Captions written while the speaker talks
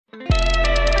Well,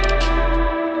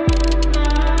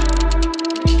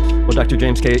 Dr.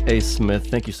 James K. A. Smith,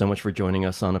 thank you so much for joining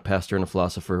us on A Pastor and a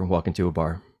Philosopher Walk Into a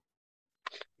Bar.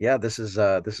 Yeah, this is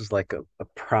like a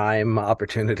prime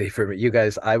opportunity for me. You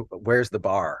guys, where's the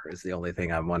bar is the only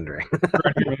thing I'm wondering.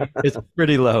 Right here, man. It's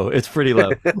pretty low. It's pretty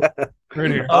low.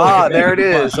 Right here. Ah, there it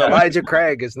is. Elijah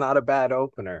Craig is not a bad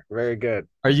opener. Very good.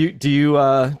 Do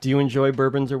you enjoy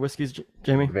bourbons or whiskeys,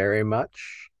 Jamie? Very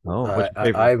much. Oh, what's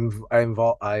your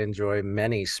favorite? I enjoy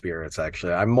many spirits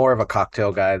actually. I'm more of a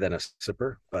cocktail guy than a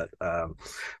sipper, but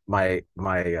my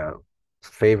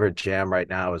favorite jam right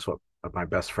now is what my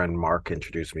best friend Mark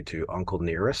introduced me to, Uncle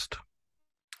Nearest.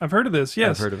 I've heard of this.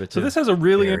 Yes. I've heard of it So too. this has a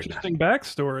really Very interesting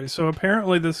backstory. So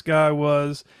apparently this guy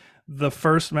was the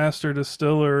first master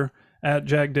distiller at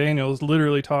Jack Daniel's,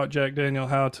 literally taught Jack Daniel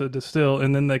how to distill,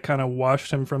 and then they kind of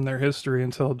washed him from their history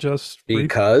until just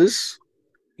Because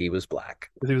he was black.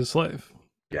 he was a slave.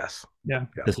 Yes. Yeah.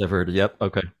 Yes, I've heard. Yep.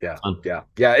 Okay. Yeah. Fun. Yeah.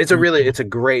 It's a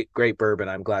great bourbon.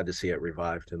 I'm glad to see it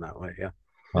revived in that way. Yeah.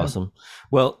 Awesome.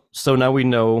 Well, so now we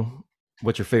know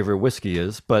what your favorite whiskey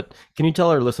is, but can you tell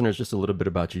our listeners just a little bit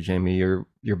about you, Jamie, your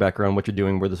background, what you're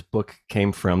doing, where this book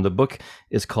came from? The book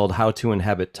is called How to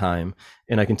Inhabit Time,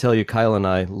 and I can tell you, Kyle and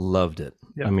I loved it.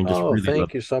 Yeah. I mean, just really thank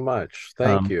loved you it. so much.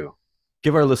 Thank you.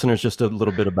 Give our listeners just a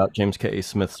little bit about James K. A.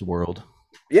 Smith's world.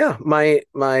 Yeah, my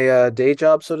day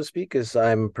job, so to speak, is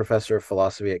I'm professor of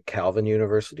philosophy at Calvin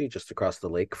University, just across the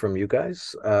lake from you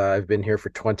guys. I've been here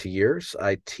for 20 years.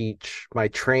 I teach. My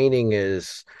training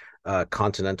is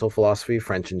continental philosophy,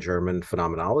 French and German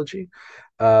phenomenology.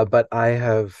 But I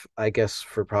have, I guess,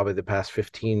 for probably the past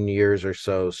 15 years or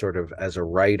so, sort of as a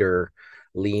writer,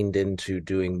 leaned into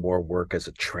doing more work as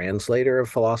a translator of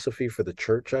philosophy for the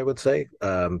church, I would say,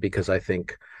 because I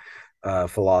think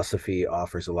philosophy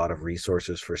offers a lot of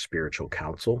resources for spiritual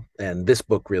counsel, and this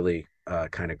book really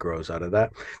kind of grows out of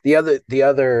that. The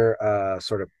other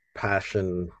sort of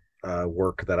passion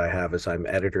work that I have is I'm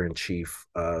editor in chief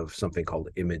of something called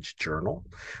Image Journal,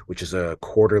 which is a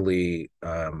quarterly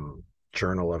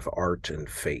journal of art and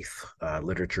faith,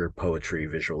 literature, poetry,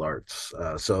 visual arts.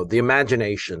 So the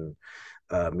imagination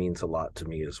means a lot to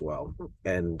me as well,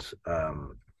 and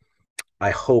I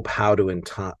hope How to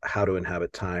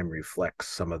Inhabit Time reflects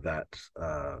some of that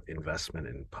investment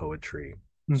in poetry,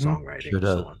 songwriting, Sure and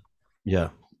so does. on. Yeah,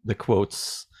 the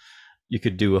quotes. You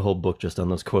could do a whole book just on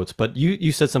those quotes. But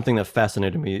you said something that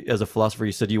fascinated me as a philosopher.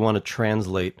 You said you want to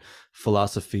translate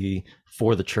philosophy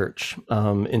for the church,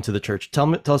 into the church.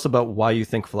 Tell us about why you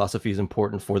think philosophy is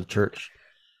important for the church.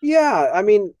 Yeah, I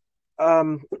mean,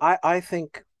 I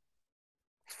think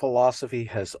philosophy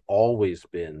has always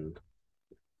been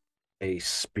a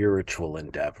spiritual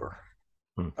endeavor.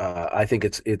 Hmm. I think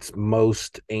its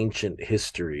most ancient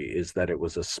history is that it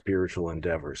was a spiritual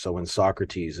endeavor. So when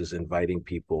Socrates is inviting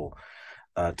people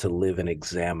to live an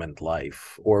examined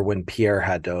life, or when Pierre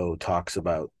Hadot talks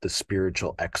about the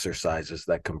spiritual exercises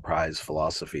that comprise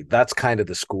philosophy, that's kind of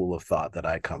the school of thought that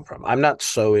I come from. I'm not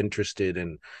so interested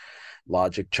in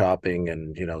logic chopping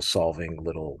and solving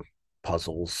little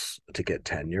puzzles to get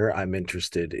tenure. I'm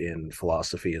interested in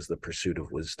philosophy as the pursuit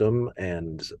of wisdom,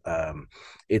 and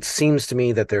it seems to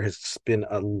me that there has been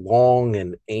a long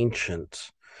and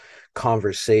ancient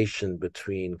conversation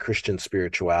between Christian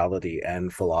spirituality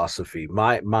and philosophy.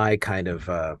 My kind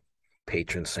of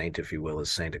patron saint, if you will,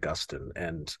 is Saint Augustine.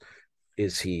 And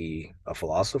is he a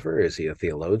philosopher? Is he a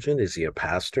theologian? Is he a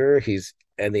pastor?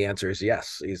 And the answer is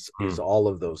yes. He's all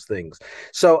of those things.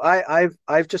 So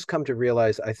I've just come to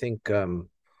realize, I think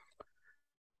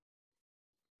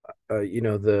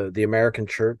the American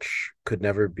church could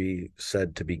never be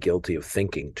said to be guilty of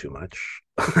thinking too much.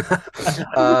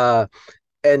 uh,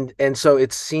 and so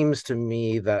it seems to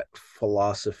me that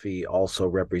philosophy also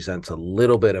represents a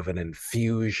little bit of an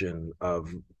infusion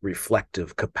of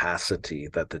reflective capacity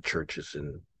that the church is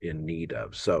in need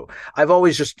of. So I've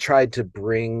always just tried to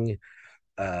bring,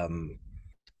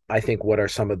 I think, what are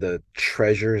some of the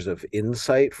treasures of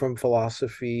insight from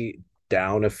philosophy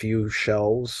down a few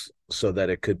shelves so that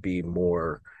it could be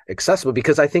more accessible,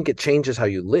 because I think it changes how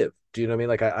you live. Do you know what I mean?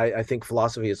 Like I think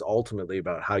philosophy is ultimately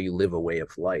about how you live a way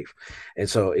of life. And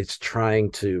so it's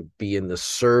trying to be in the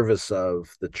service of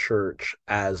the church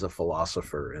as a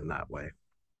philosopher in that way.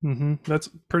 That's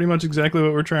pretty much exactly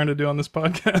what we're trying to do on this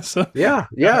podcast. So, Yeah.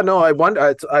 No, I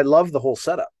love the whole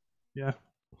setup. yeah.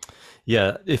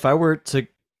 Yeah, if I were to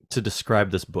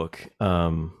describe this book,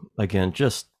 again,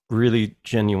 just really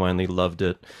genuinely loved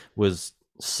it, was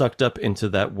sucked up into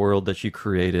that world that you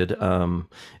created, and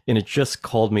it just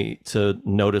called me to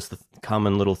notice the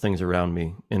common little things around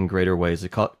me in greater ways.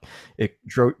 It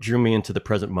drew me into the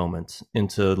present moment,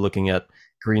 into looking at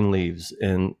green leaves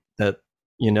and that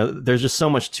there's just so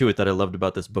much to it that I loved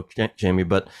about this book, Jamie.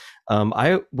 But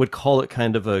I would call it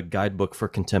kind of a guidebook for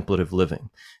contemplative living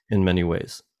in many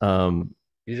ways. You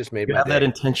just made you my have day. that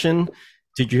intention.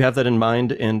 Did you have that in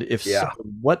mind? And if Yeah. so,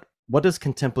 what does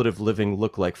contemplative living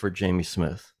look like for Jamie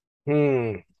Smith?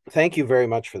 Thank you very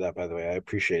much for that, by the way. I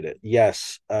appreciate it.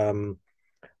 Yes.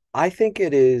 I think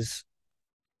it's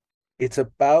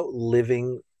about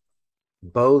living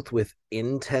both with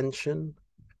intention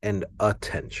and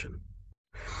attention.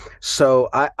 So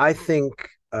I think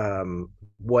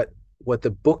what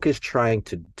the book is trying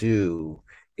to do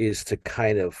is to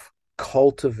kind of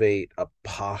cultivate a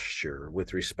posture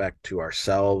with respect to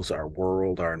ourselves, our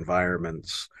world, our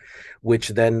environments, which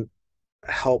then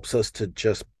helps us to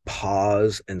just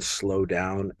pause and slow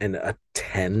down and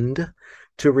attend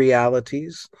to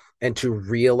realities and to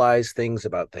realize things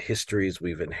about the histories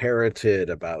we've inherited,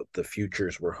 about the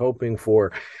futures we're hoping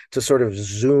for, to sort of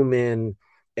zoom in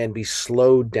and be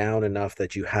slowed down enough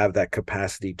that you have that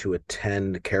capacity to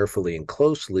attend carefully and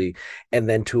closely, and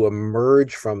then to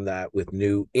emerge from that with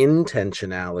new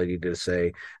intentionality to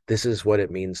say, this is what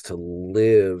it means to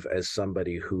live as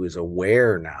somebody who is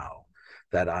aware now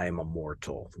that I am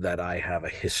immortal, that I have a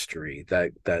history,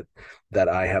 that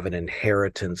I have an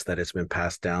inheritance that has been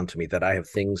passed down to me, that I have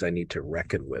things I need to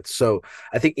reckon with. So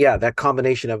I think, yeah, that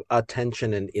combination of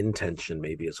attention and intention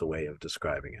maybe is a way of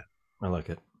describing it. I like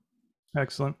it.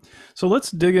 Excellent. So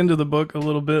let's dig into the book a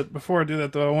little bit. Before I do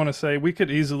that, though, I want to say we could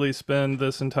easily spend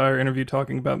this entire interview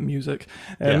talking about music,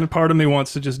 and part of me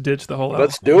wants to just ditch the whole album.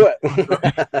 Let's do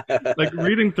it. Like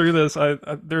reading through this,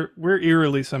 we're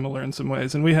eerily similar in some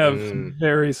ways, and we have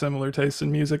very similar tastes in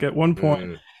music. At one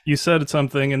point, you said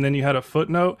something, and then you had a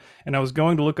footnote, and I was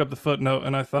going to look up the footnote,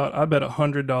 and I thought, I bet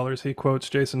 $100 he quotes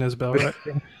Jason Isbell,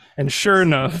 right? And sure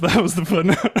enough, that was the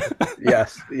footnote.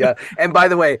 Yes. Yeah. And by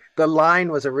the way, the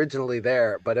line was originally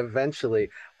there, but eventually,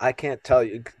 I can't tell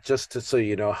you, so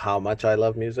you know how much I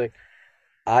love music,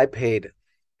 I paid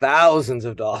thousands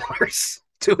of dollars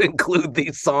to include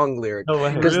these song lyrics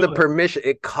because the permission,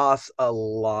 it costs a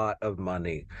lot of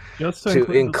money just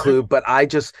to include, but I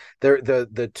just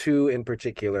the two in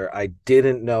particular, I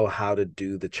didn't know how to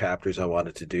do the chapters I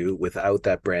wanted to do without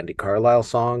that Brandi Carlile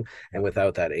song and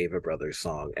without that Avett Brothers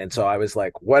song. And so I was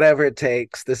like, whatever it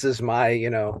takes, this is my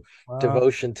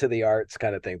devotion to the arts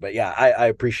kind of thing. But yeah, I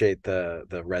appreciate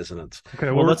the resonance.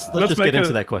 Okay, well, let's just get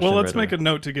into that question. Well, let's make a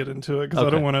note to get into it because I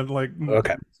don't want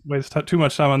to waste too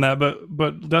much time on that,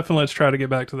 but definitely let's try to get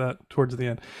back to that towards the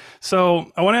end. So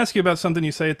I want to ask you about something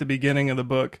you say at the beginning of the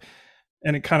book,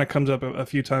 and it kind of comes up a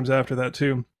few times after that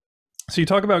too. So you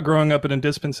talk about growing up in a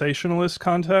dispensationalist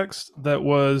context that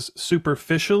was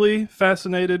superficially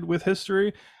fascinated with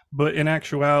history, but in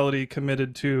actuality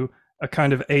committed to a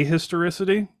kind of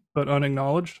ahistoricity, but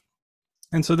unacknowledged.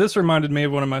 And so this reminded me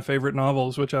of one of my favorite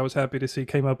novels, which I was happy to see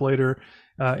came up later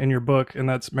in your book, and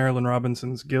that's Marilynne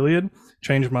Robinson's Gilead.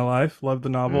 Changed my life. Loved the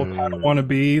novel. I don't want to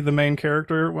be the main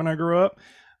character when I grew up.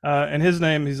 And he's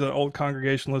an old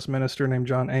Congregationalist minister named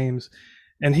John Ames.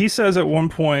 And he says at one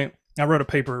point, I wrote a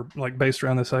paper based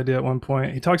around this idea at one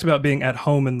point. He talks about being at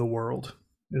home in the world,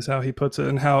 is how he puts it,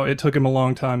 and how it took him a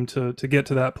long time to get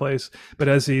to that place. But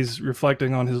as he's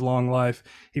reflecting on his long life,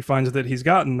 he finds that he's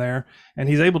gotten there, and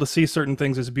he's able to see certain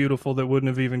things as beautiful that wouldn't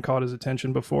have even caught his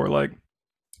attention before. Like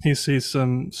he sees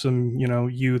some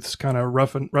youths kind of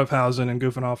roughhousing and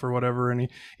goofing off or whatever, and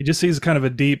he just sees kind of a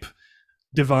deep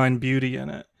divine beauty in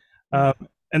it.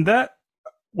 And that,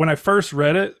 when I first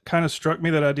read it, kind of struck me,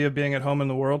 that idea of being at home in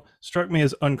the world struck me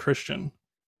as unchristian,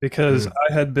 because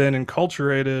I had been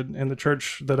enculturated in the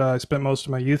church that I spent most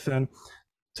of my youth in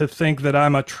to think that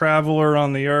I'm a traveler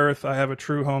on the earth. I have a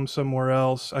true home somewhere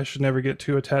else. I should never get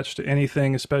too attached to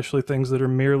anything, especially things that are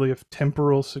merely of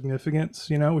temporal significance,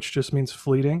 which just means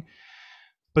fleeting.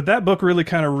 But that book really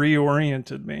kind of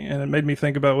reoriented me, and it made me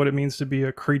think about what it means to be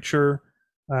a creature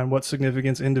and what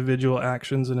significance individual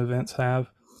actions and events have.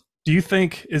 Do you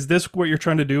think, is this what you're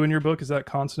trying to do in your book? Is that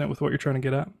consonant with what you're trying to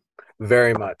get at?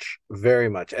 Very much, very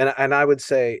much. And I would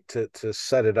say to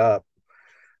set it up,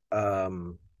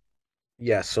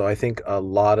 yes, so I think a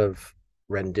lot of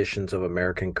renditions of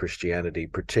American Christianity,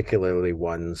 particularly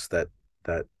ones that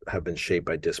have been shaped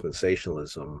by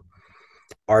dispensationalism,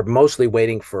 are mostly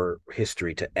waiting for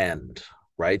history to end,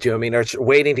 right? Do you know what I mean? They're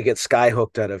waiting to get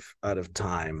skyhooked out of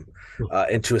time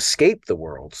and to escape the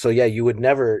world. So yeah, you would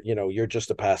never, you're just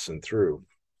a passing through.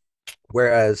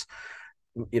 Whereas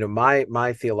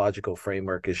my theological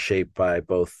framework is shaped by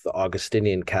both the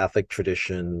Augustinian Catholic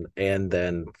tradition and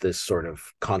then this sort of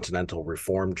continental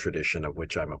Reformed tradition of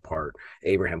which I'm a part,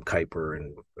 Abraham Kuyper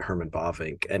and Herman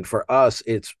Bavinck. And for us,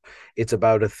 it's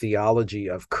about a theology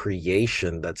of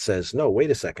creation that says, no, wait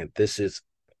a second, this is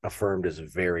affirmed as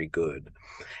very good.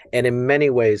 And in many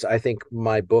ways, I think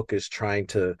my book is trying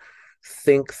to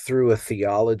think through a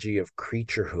theology of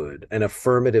creaturehood, an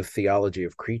affirmative theology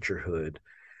of creaturehood,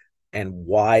 and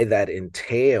why that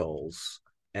entails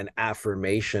an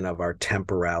affirmation of our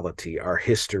temporality, our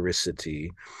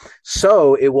historicity.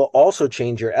 So it will also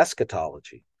change your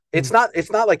eschatology. It's not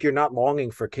like you're not longing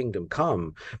for kingdom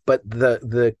come, but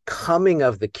the coming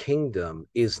of the kingdom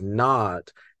is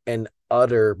not an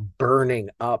utter burning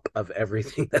up of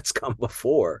everything that's come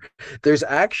before. There's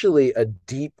actually a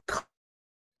deep,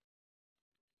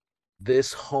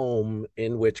 this home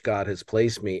in which God has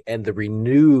placed me and the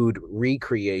renewed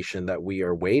recreation that we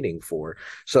are waiting for.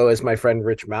 So as my friend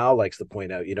Rich Mao likes to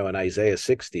point out, in Isaiah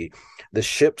 60, the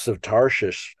ships of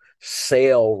Tarshish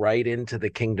sail right into the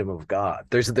kingdom of God.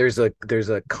 There's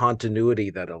a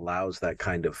continuity that allows that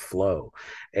kind of flow.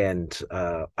 And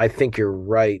I think you're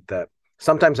right that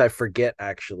sometimes I forget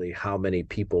actually how many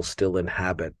people still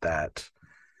inhabit that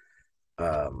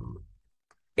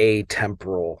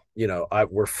atemporal,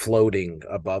 we're floating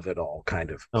above it all kind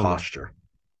of posture.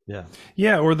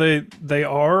 Yeah, or they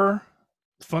are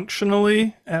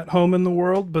functionally at home in the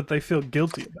world, but they feel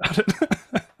guilty about it.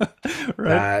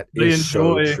 Right? They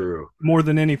enjoy so true. More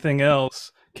than anything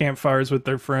else, campfires with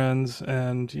their friends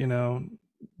and,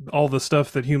 all the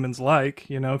stuff that humans like.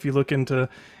 If you look into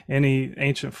any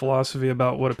ancient philosophy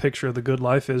about what a picture of the good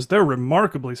life is, they're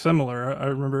remarkably similar. I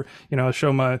remember, I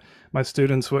show my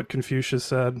students what Confucius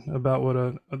said about what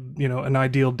an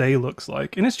ideal day looks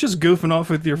like, and it's just goofing off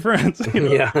with your friends.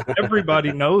 Yeah.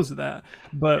 Everybody knows that,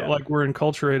 but like we're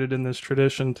enculturated in this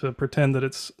tradition to pretend that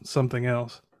it's something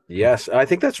else. Yes, I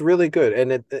think that's really good,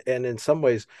 and in some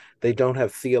ways they don't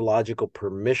have theological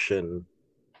permission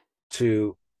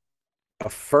to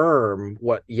affirm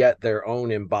what yet their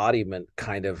own embodiment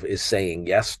kind of is saying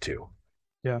yes to.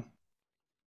 Yeah.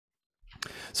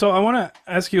 So I want to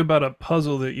ask you about a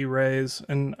puzzle that you raise,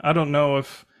 and I don't know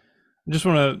if I just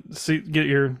want to get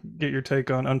your take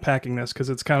on unpacking this,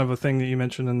 because it's kind of a thing that you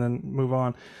mentioned and then move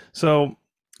on. So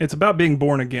it's about being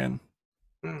born again.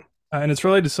 And it's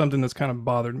related to something that's kind of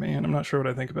bothered me, and I'm not sure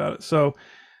what I think about it. So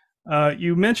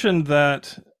you mentioned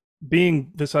that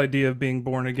this idea of being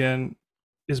born again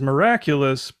is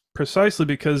miraculous precisely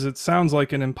because it sounds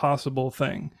like an impossible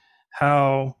thing.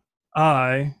 How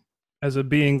I, as a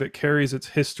being that carries its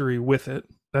history with it,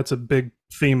 that's a big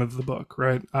theme of the book,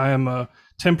 right? I am a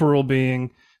temporal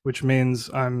being, which means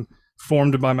I'm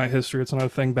formed by my history. It's not a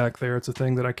thing back there. It's a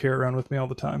thing that I carry around with me all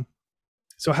the time.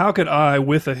 So how could I,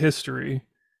 with a history,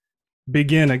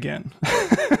 begin again?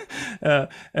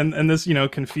 And this,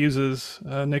 confuses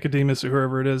Nicodemus or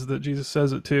whoever it is that Jesus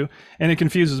says it to, and it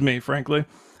confuses me, frankly.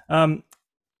 And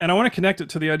I want to connect it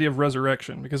to the idea of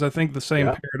resurrection, because I think the same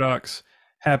paradox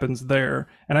happens there.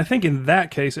 And I think in that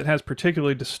case, it has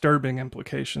particularly disturbing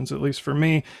implications, at least for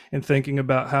me, in thinking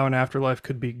about how an afterlife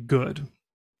could be good,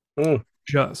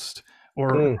 just,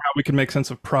 or how we can make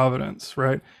sense of providence,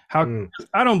 right? I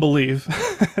don't believe,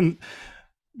 and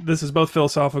this is both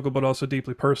philosophical but also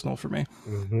deeply personal for me.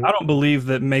 I don't believe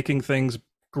that making things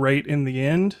great in the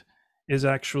end is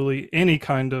actually any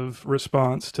kind of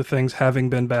response to things having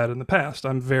been bad in the past.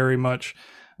 I'm very much,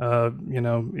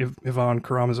 Ivan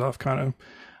Karamazov kind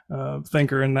of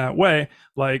thinker in that way.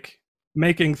 Like,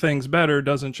 making things better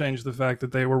doesn't change the fact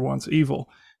that they were once evil.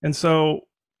 And so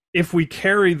if we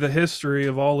carry the history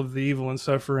of all of the evil and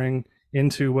suffering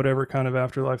into whatever kind of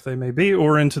afterlife they may be,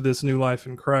 or into this new life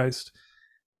in Christ,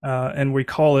 and we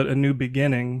call it a new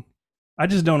beginning, I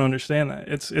just don't understand that.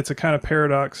 It's a kind of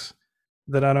paradox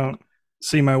that I don't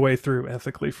see my way through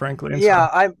ethically, frankly.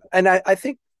 And I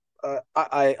think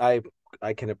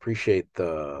I can appreciate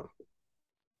the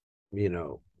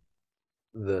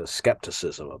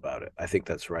skepticism about it. I think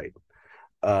that's right.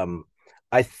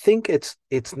 I think it's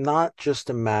not just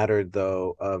a matter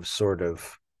though of sort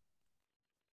of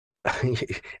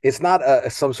it's not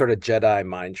some sort of Jedi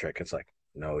mind trick. It's like,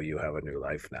 no, you have a new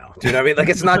life now. Do you know what I mean? Like,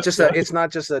 it's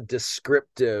not just a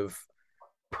descriptive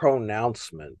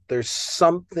pronouncement. There's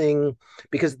something,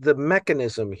 because the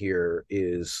mechanism here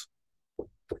is,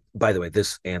 by the way,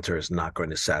 this answer is not going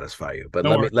to satisfy you, but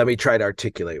let me try to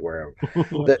articulate where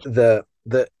the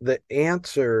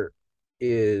answer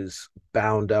is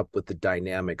bound up with the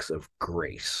dynamics of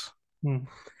grace.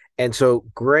 And so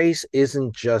grace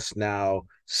isn't just now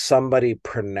somebody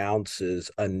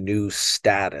pronounces a new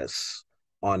status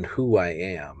on who I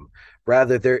am.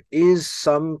 Rather, there is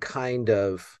some kind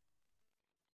of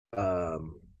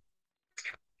um,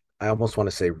 I almost want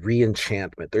to say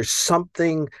re-enchantment. There's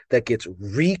something that gets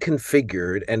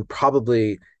reconfigured, and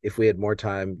probably if we had more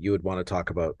time, you would want to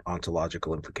talk about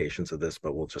ontological implications of this,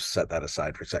 but we'll just set that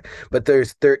aside for a sec. But there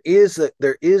is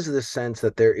the sense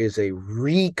that there is a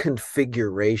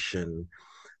reconfiguration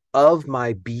of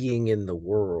my being in the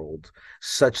world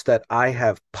such that I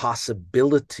have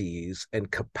possibilities and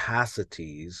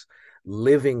capacities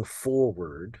living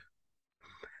forward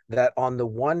that on the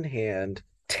one hand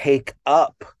take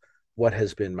up what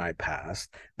has been my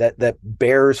past, that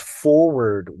bears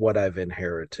forward what I've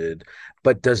inherited,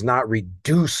 but does not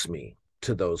reduce me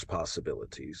to those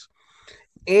possibilities,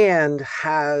 and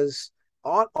has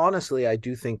honestly, I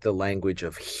do think the language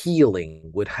of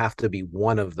healing would have to be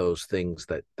one of those things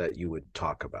that you would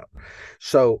talk about.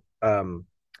 So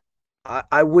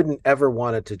I wouldn't ever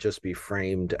want it to just be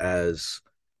framed as,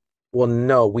 well,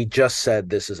 no, we just said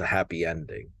this is a happy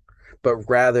ending, but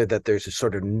rather that there's a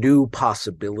sort of new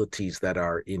possibilities that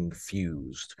are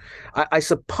infused. I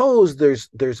suppose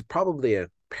there's probably a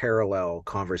parallel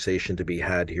conversation to be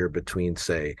had here between,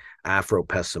 say,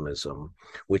 Afro-pessimism,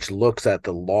 which looks at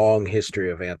the long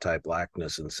history of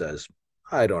anti-Blackness and says,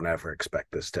 I don't ever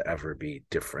expect this to ever be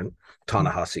different,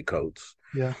 Ta-Nehisi Coates,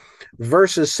 Yeah.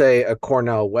 versus, say, a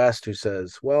Cornel West who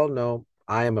says, well, no,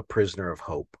 I am a prisoner of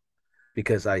hope,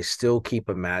 because I still keep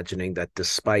imagining that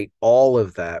despite all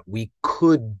of that, we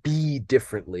could be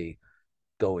differently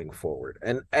going forward.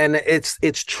 And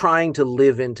it's trying to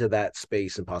live into that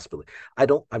space and possibility.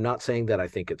 I'm not saying that I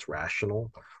think it's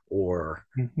rational or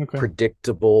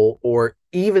predictable or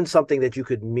even something that you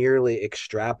could merely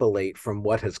extrapolate from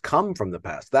what has come from the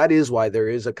past. That is why there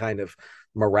is a kind of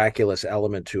miraculous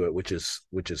element to it, which is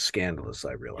scandalous,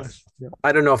 I realize. Yeah.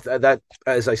 I don't know if that,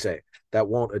 as I say, that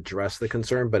won't address the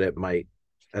concern, but it might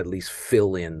at least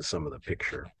fill in some of the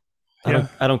picture. I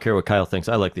don't care what Kyle thinks.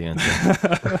 I like the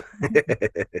answer.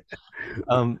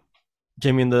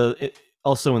 Jamie,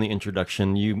 also in the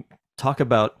introduction, you talk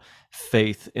about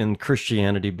faith in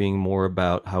Christianity being more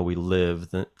about how we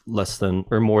live than less than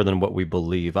or more than what we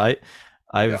believe. I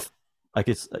guess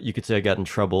you could say I got in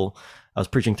trouble. I was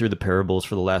preaching through the parables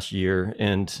for the last year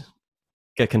and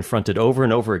get confronted over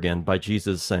and over again by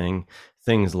Jesus saying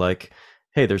things like,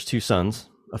 hey, there's two sons.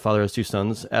 A father has two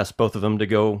sons, asked both of them to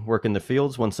go work in the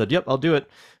fields. One said, yep, I'll do it,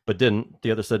 but didn't.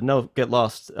 The other said, no, get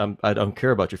lost. I don't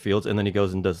care about your fields. And then he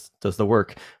goes and does the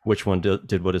work. Which one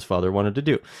did what his father wanted to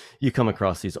do? You come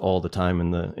across these all the time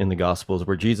in the Gospels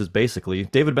where Jesus basically,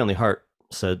 David Bentley Hart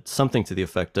said something to the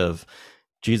effect of,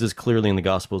 Jesus clearly in the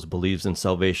Gospels believes in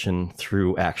salvation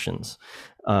through actions,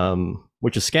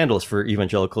 which is scandalous for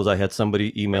evangelicals. I had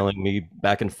somebody emailing me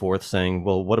back and forth saying,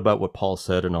 well, what about what Paul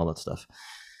said and all that stuff?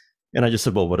 And I just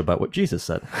said, well, what about what Jesus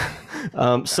said?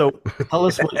 So tell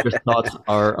us what your thoughts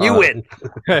are. You win.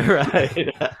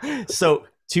 Right. So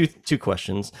two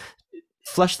questions.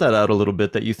 Flesh that out a little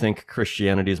bit, that you think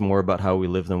Christianity is more about how we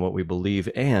live than what we believe.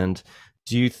 And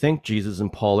do you think Jesus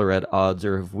and Paul are at odds,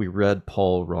 or have we read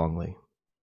Paul wrongly?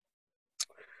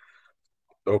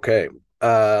 Okay.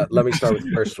 Let me start with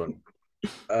the first one.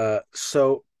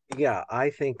 So, yeah,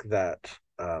 I think that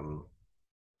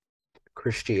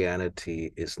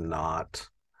Christianity is not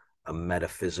a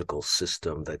metaphysical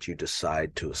system that you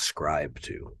decide to ascribe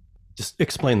to. Just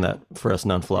explain that for us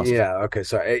non-philosophers. Yeah, okay.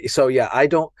 So yeah, I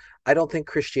don't think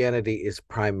Christianity is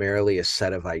primarily a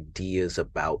set of ideas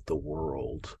about the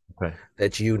world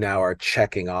that you now are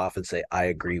checking off and say, I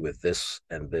agree with this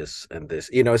and this and this.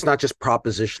 It's not just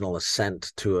propositional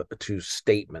assent to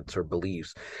statements or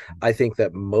beliefs. I think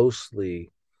that mostly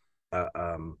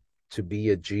to be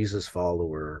a Jesus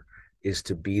follower is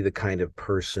to be the kind of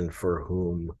person for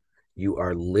whom you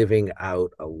are living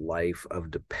out a life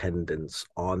of dependence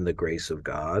on the grace of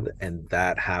God, and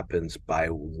that happens by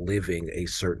living a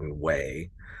certain way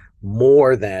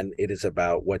more than it is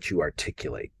about what you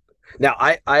articulate. Now,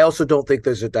 I also don't think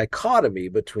there's a dichotomy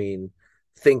between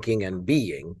thinking and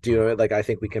being. Do you know, like, I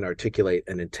think we can articulate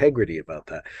an integrity about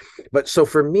that. But so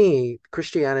for me,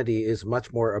 Christianity is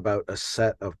much more about a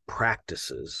set of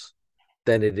practices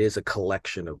than it is a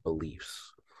collection of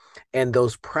beliefs. And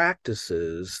those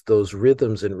practices, those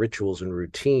rhythms and rituals and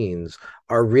routines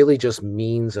are really just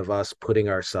means of us putting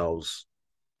ourselves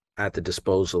at the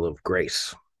disposal of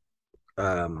grace.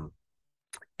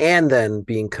 And then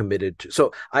being committed to.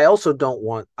 So I also don't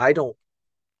want to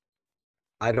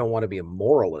be a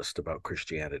moralist about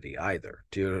Christianity either.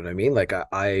 Do you know what I mean? Like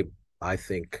I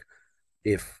think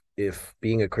if if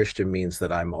being a Christian means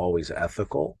that I'm always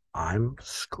ethical, I'm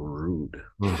screwed.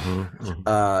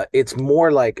 It's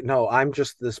more like, no, I'm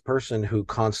just this person who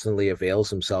constantly avails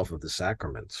himself of the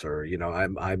sacraments, or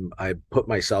I put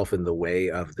myself in the way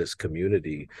of this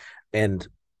community, and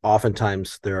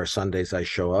oftentimes there are Sundays I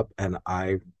show up and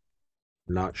I'm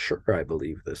not sure I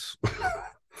believe this,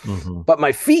 but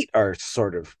my feet are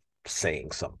sort of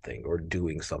saying something or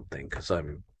doing something because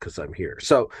I'm here.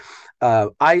 So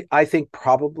I think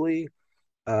probably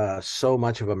so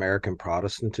much of American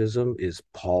Protestantism is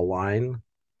Pauline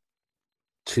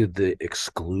to the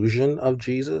exclusion of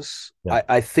Jesus. Yeah.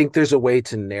 I think there's a way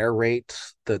to narrate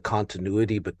the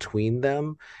continuity between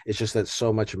them. It's just that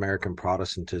so much American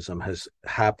Protestantism has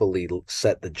happily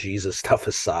set the Jesus stuff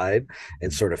aside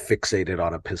and sort of fixated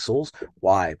on epistles.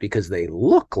 Why? Because they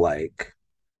look like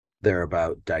they're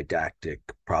about didactic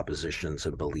propositions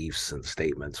and beliefs and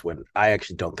statements, when I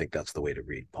actually don't think that's the way to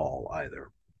read Paul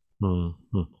either.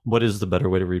 What is the better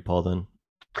way to read Paul then?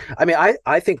 I mean,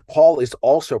 I think Paul is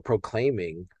also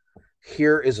proclaiming,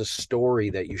 here is a story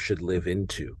that you should live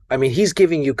into. I mean, he's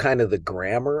giving you kind of the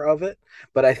grammar of it,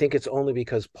 but I think it's only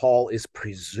because Paul is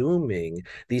presuming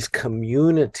these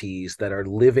communities that are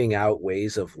living out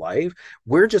ways of life.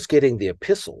 We're just getting the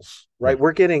epistles, right?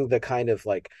 We're getting the kind of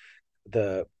like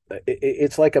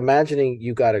it's like imagining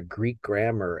you got a Greek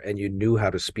grammar and you knew how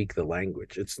to speak the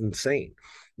language. It's insane.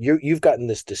 You've gotten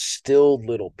this distilled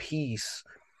little piece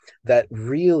that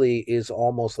really is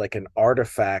almost like an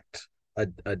artifact,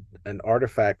 an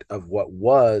artifact of what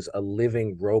was a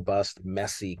living, robust,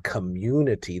 messy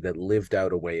community that lived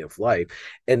out a way of life.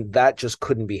 And that just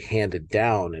couldn't be handed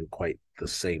down in quite the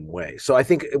same way. So I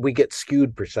think we get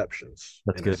skewed perceptions.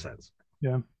 That's good. A sense.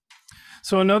 Yeah.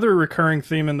 So another recurring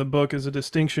theme in the book is a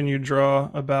distinction you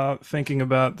draw about thinking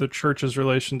about the church's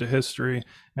relation to history.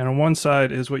 And on one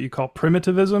side is what you call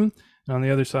primitivism, and on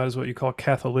the other side is what you call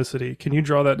Catholicity. Can you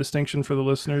draw that distinction for the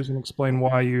listeners and explain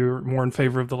why you're more in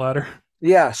favor of the latter?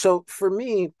 Yeah. So for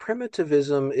me,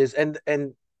 primitivism is, and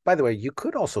by the way, you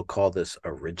could also call this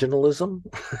originalism.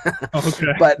 Okay.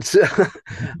 But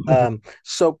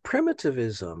so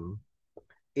primitivism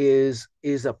is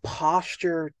a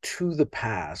posture to the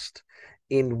past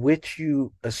in which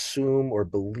you assume or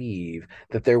believe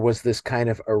that there was this kind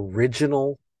of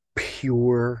original,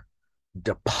 pure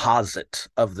deposit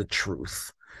of the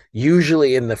truth,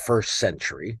 usually in the first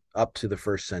century, up to the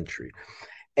first century.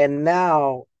 And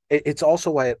now it's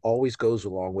also why it always goes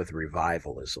along with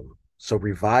revivalism. So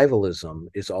revivalism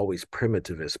is always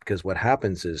primitivist, because what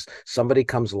happens is somebody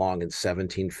comes along in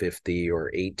 1750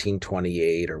 or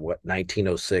 1828 or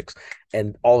 1906,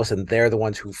 and all of a sudden they're the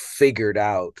ones who figured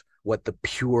out what the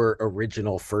pure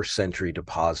original first century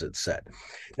deposit said.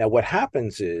 Now, what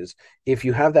happens is, if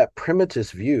you have that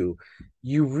primitivist view,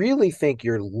 you really think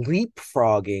you're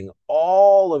leapfrogging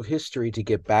all of history to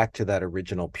get back to that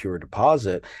original pure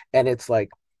deposit. And it's like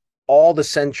all the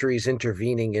centuries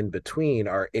intervening in between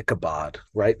are Ichabod,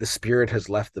 right? The spirit has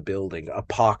left the building, a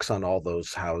pox on all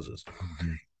those houses.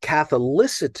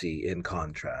 Catholicity, in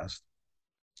contrast,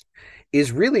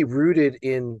 is really rooted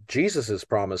in Jesus's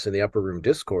promise in the Upper Room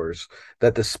Discourse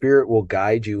that the Spirit will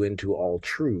guide you into all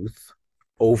truth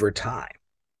over time,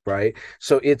 right?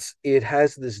 So it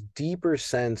has this deeper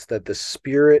sense that the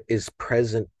Spirit is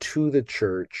present to the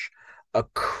church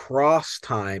across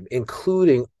time,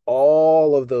 including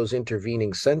all of those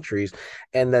intervening centuries,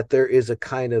 and that there is a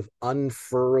kind of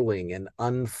unfurling and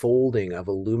unfolding of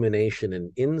illumination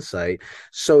and insight.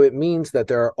 So it means that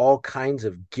there are all kinds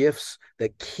of gifts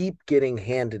that keep getting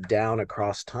handed down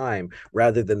across time,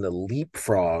 rather than the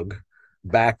leapfrog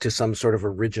back to some sort of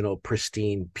original,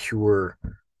 pristine, pure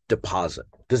deposit.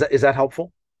 Is that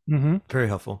helpful? Mm-hmm. Very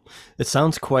helpful. It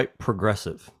sounds quite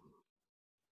progressive.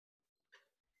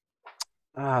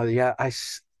 Yeah,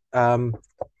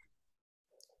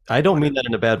 I don't mean that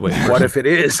in a bad way. What if it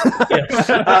is? Yes.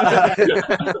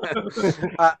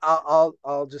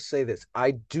 I'll just say this.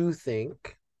 I do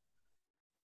think.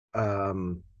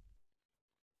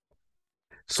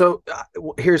 So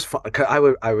here's fun. I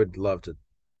would love to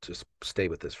just stay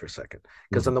with this for a second,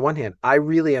 because on the one hand, I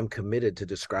really am committed to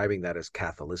describing that as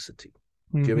Catholicity.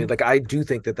 Do you know what I mean? Like, I do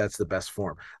think that that's the best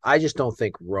form. I just don't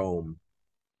think Rome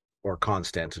or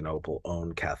Constantinople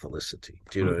own Catholicity.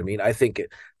 Do you know what I mean? I think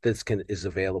this is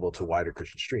available to wider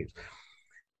Christian streams.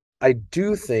 I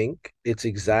do think it's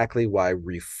exactly why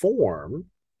reform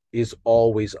is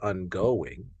always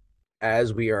ongoing,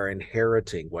 as we are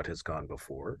inheriting what has gone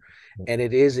before. And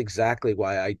it is exactly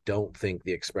why I don't think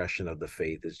the expression of the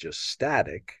faith is just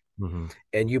static.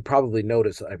 And you probably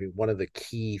notice, I mean, one of the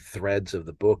key threads of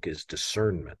the book is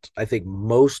discernment. I think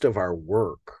most of our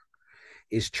work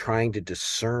is trying to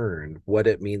discern what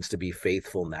it means to be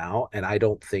faithful now. And I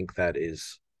don't think that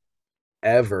is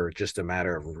ever just a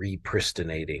matter of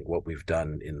repristinating what we've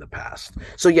done in the past.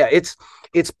 So yeah, it's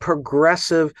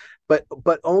progressive, but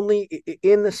only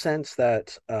in the sense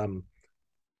that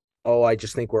oh, I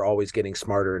just think we're always getting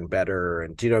smarter and better.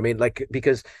 And do you know what I mean? Like,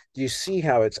 because you see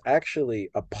how it's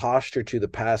actually a posture to the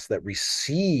past that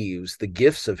receives the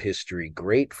gifts of history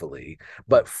gratefully,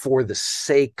 but for the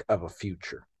sake of a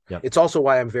future. Yep. It's also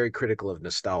why I'm very critical of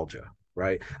nostalgia,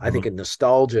 right? I think a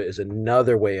nostalgia is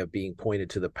another way of being pointed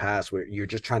to the past where you're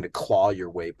just trying to claw your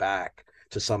way back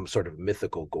to some sort of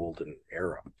mythical golden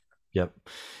era. Yep.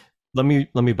 Let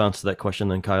me bounce to that question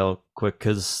then, Kyle, quick,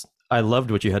 because I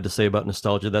loved what you had to say about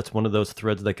nostalgia. That's one of those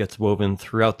threads that gets woven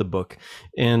throughout the book.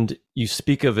 And you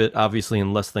speak of it, obviously,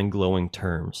 in less than glowing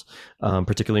terms,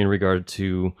 particularly in regard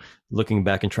to looking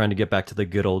back and trying to get back to the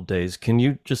good old days. Can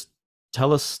you just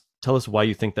tell us why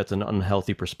you think that's an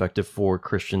unhealthy perspective for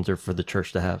Christians or for the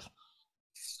church to have?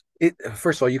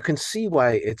 First of all, you can see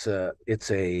why it's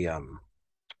a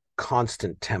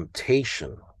constant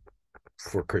temptation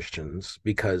for Christians,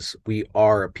 because we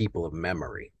are a people of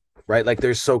memory. Right? Like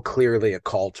there's so clearly a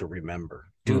call to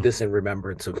remember. Do this in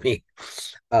remembrance of me.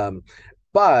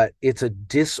 But it's a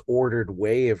disordered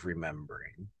way of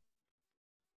remembering,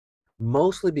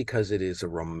 mostly because it is a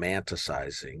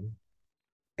romanticizing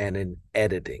and an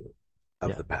editing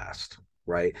of the past,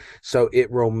 right? So it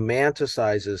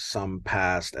romanticizes some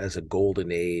past as a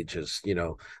golden age, as, you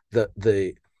know,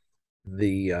 the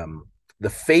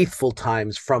faithful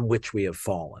times from which we have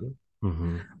fallen.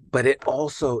 Mm-hmm. But it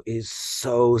also is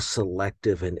so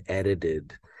selective and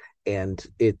edited, and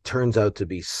it turns out to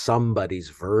be somebody's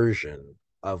version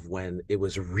of when it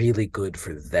was really good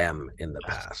for them in the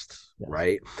past,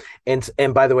 right?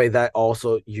 And by the way, that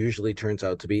also usually turns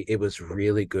out to be it was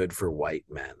really good for white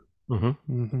men.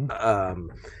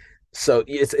 So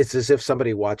it's as if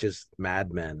somebody watches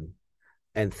Mad Men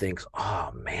and thinks,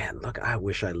 "Oh man, look, I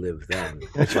wish I lived then."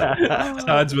 It's like,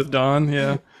 Sides with Don,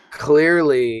 yeah.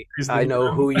 Clearly, I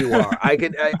know who you are. I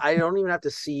don't even have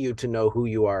to see you to know who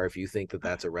you are if you think that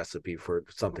that's a recipe for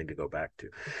something to go back to.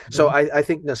 So I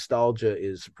think nostalgia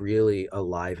is really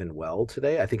alive and well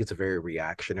today. I think it's a very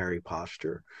reactionary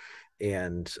posture,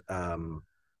 and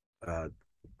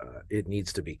it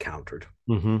needs to be countered.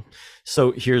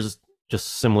 So here's just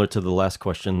similar to the last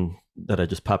question that I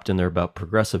just popped in there about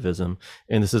progressivism.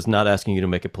 And this is not asking you to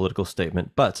make a political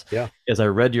statement, but as I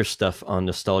read your stuff on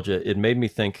nostalgia, it made me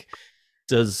think,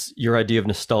 does your idea of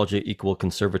nostalgia equal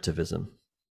conservatism?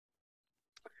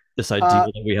 This idea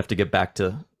that we have to get back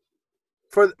to...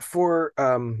 For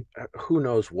who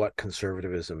knows what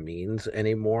conservatism means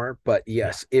anymore, but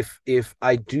yes, if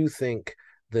I do think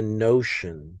the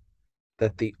notion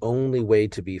that the only way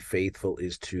to be faithful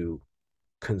is to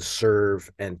conserve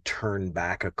and turn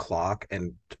back a clock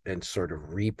and sort of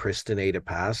repristinate a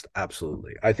past,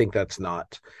 absolutely. I think that's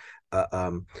not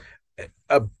well,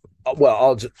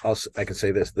 I can say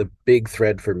this: the big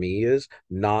thread for me is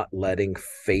not letting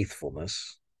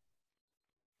faithfulness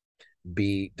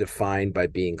be defined by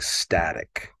being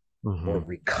static or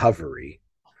recovery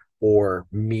or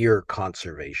mere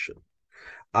conservation.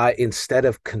 Instead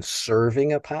of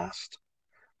conserving a past,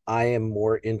 I am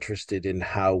more interested in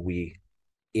how we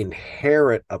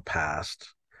inherit a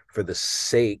past for the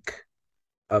sake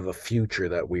of a future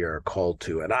that we are called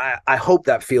to. And I hope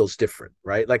that feels different,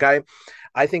 right? Like I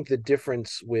think the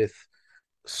difference with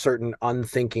certain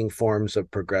unthinking forms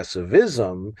of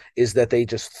progressivism is that they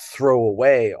just throw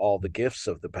away all the gifts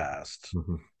of the past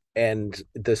and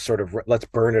this sort of let's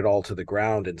burn it all to the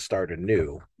ground and start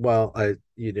anew. Well,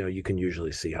 you can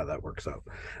usually see how that works out.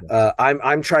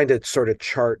 I'm trying to sort of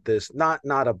chart this, not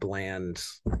a bland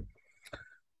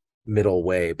middle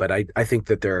way, but I think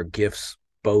that there are gifts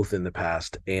both in the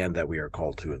past and that we are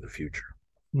called to in the future.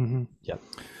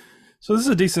 So this is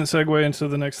a decent segue into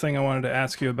the next thing I wanted to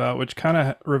ask you about, which kind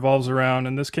of revolves around,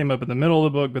 and this came up in the middle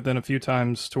of the book, but then a few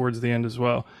times towards the end as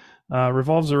well,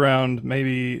 revolves around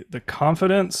maybe the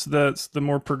confidence that the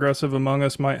more progressive among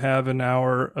us might have in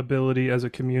our ability as a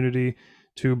community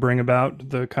to bring about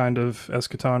the kind of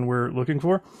eschaton we're looking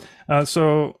for.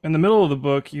 So in the middle of the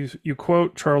book, you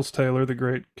quote Charles Taylor, the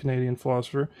great Canadian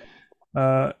philosopher,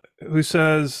 who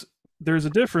says, "There's a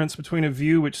difference between a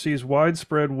view which sees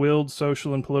widespread willed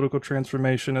social and political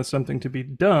transformation as something to be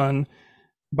done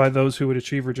by those who would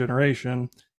achieve regeneration,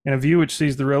 and a view which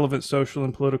sees the relevant social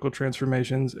and political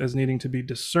transformations as needing to be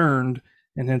discerned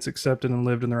and hence accepted and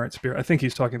lived in the right spirit." I think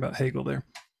he's talking about Hegel there.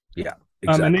 Yeah,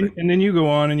 exactly. And then you go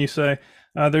on and you say,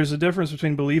 there's a difference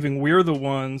between believing we're the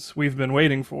ones we've been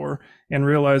waiting for and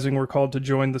realizing we're called to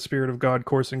join the Spirit of God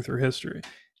coursing through history.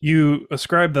 you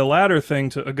ascribe the latter thing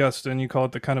to Augustine. You call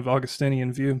it the kind of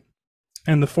Augustinian view.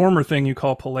 And the former thing you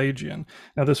call Pelagian.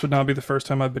 Now, this would not be the first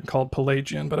time I've been called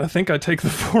Pelagian, but I think I take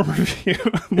the former view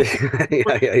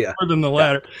more than the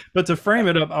latter. But to frame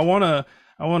it up, I want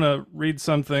to read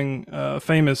something,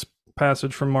 famous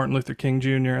passage from Martin Luther King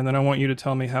Jr., and then I want you to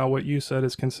tell me how what you said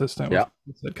is consistent with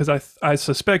because I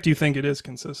suspect you think it is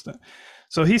consistent.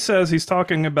 So he says, he's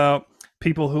talking about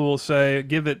people who will say,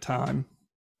 give it time,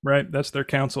 right? That's their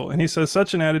counsel. And he says,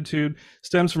 such an attitude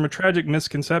stems from a tragic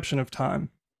misconception of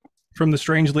time, from the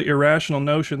strangely irrational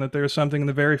notion that there is something in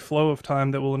the very flow of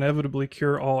time that will inevitably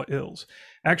cure all ills.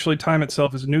 Actually, time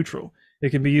itself is neutral. It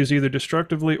can be used either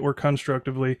destructively or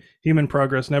constructively. Human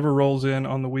progress never rolls in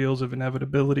on the wheels of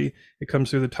inevitability. It comes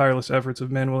through the tireless efforts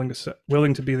of men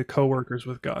willing to be the co-workers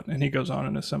with God. And he goes on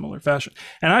in a similar fashion.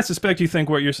 And I suspect you think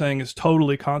what you're saying is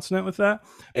totally consonant with that.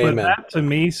 Amen. But that to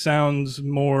me sounds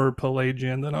more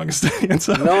Pelagian than Augustinian.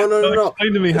 So no.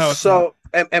 Explain to me how it's so.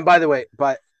 And by the way,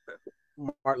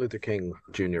 Martin Luther King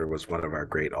Jr. was one of our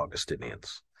great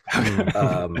Augustinians.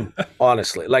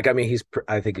 Honestly, like, I mean,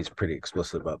 I think he's pretty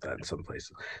explicit about that in some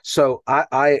places. So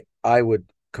I would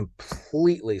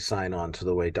completely sign on to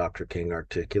the way Dr. King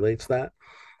articulates that.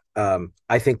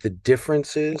 I think the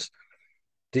difference is,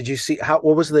 did you see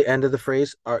what was the end of the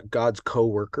phrase? Are God's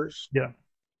co-workers?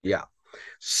 Yeah.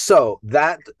 So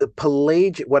that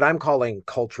what I'm calling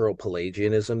cultural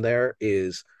Pelagianism there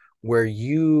is where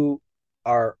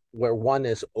one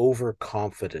is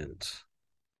overconfident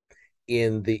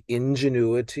in the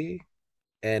ingenuity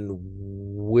and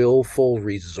willful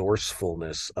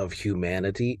resourcefulness of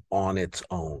humanity on its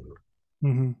own.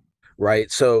 Mm-hmm.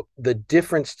 Right? So the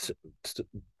difference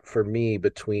for me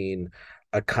between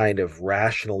a kind of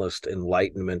rationalist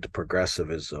Enlightenment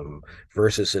progressivism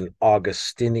versus an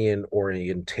Augustinian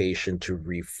orientation to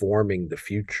reforming the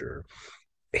future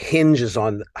hinges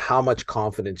on how much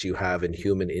confidence you have in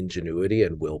human ingenuity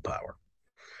and willpower.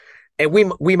 And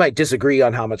we might disagree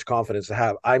on how much confidence to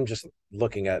have. I'm just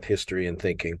looking at history and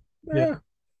thinking, I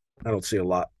don't see a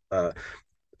lot.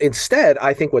 Instead,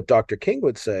 I think what Dr. King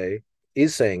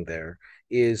is saying there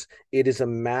is it is a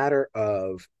matter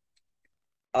of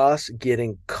us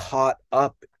getting caught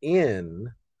up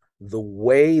in the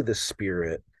way the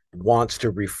Spirit wants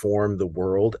to reform the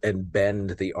world and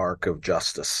bend the arc of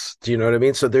justice. Do you know what I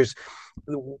mean? So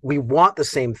we want the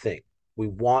same thing. We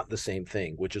want the same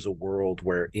thing, which is a world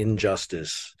where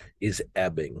injustice is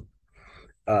ebbing.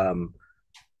 I'm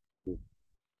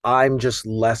just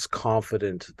less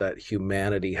confident that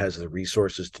humanity has the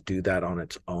resources to do that on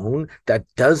its own. That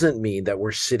doesn't mean that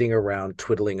we're sitting around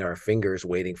twiddling our fingers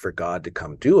waiting for God to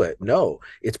come do it. No,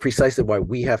 it's precisely why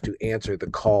we have to answer the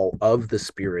call of the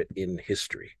Spirit in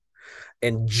history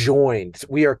and joined.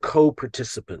 We are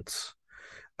co-participants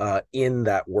in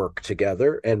that work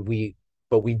together,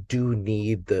 but we do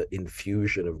need the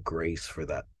infusion of grace for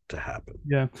that to happen.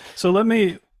 Yeah. So let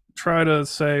me try to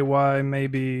say why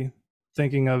maybe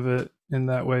thinking of it in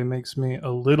that way makes me a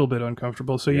little bit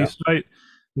uncomfortable. So you cite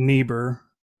Niebuhr,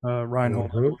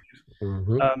 Reinhold,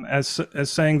 as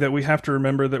saying that we have to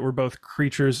remember that we're both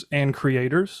creatures and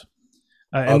creators.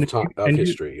 Of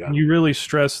history. And you really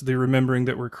stress the remembering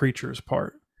that we're creatures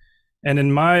part. And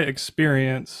in my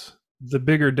experience, the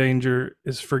bigger danger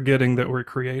is forgetting that we're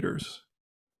creators.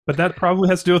 But that probably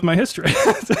has to do with my history,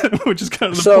 which is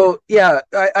kind of the point. Yeah,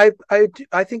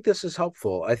 I think this is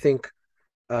helpful. I think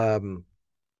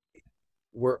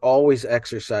we're always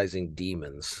exercising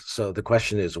demons. So the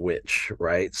question is which,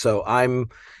 right? So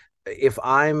if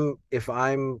I'm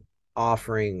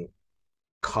offering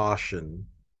caution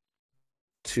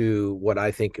to what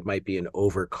I think might be an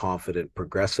overconfident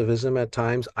progressivism at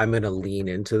times, I'm going to lean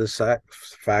into the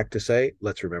fact to say,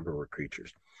 let's remember we're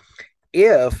creatures.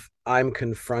 If I'm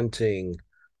confronting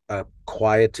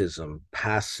quietism,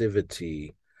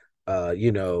 passivity,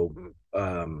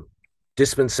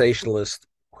 dispensationalist,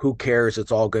 who cares,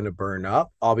 it's all going to burn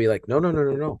up, I'll be like,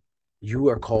 no. You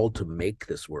are called to make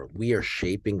this world. We are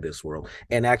shaping this world.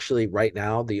 And actually, right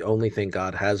now, the only thing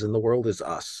God has in the world is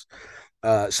us.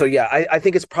 I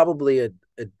think it's probably a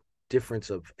difference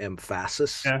of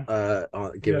emphasis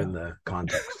given the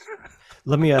context.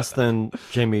 Let me ask then,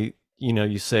 Jamie,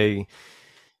 you say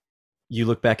you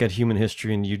look back at human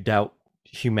history and you doubt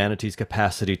humanity's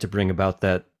capacity to bring about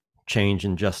that change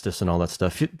and justice and all that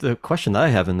stuff. The question that I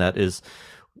have in that is,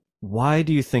 why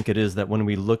do you think it is that when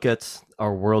we look at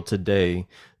our world today,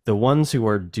 the ones who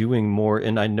are doing more,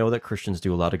 and I know that Christians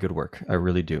do a lot of good work, I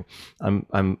really do.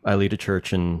 I lead a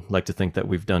church and like to think that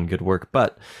we've done good work,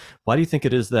 but why do you think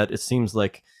it is that it seems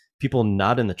like people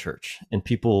not in the church and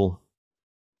people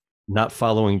not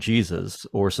following Jesus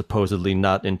or supposedly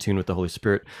not in tune with the Holy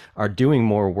Spirit are doing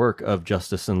more work of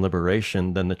justice and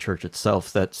liberation than the church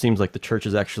itself. That seems like the church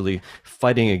is actually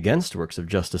fighting against works of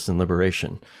justice and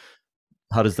liberation.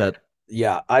 How does that?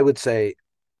 Yeah, I would say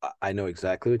I know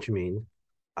exactly what you mean.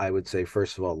 I would say,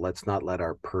 first of all, let's not let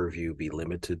our purview be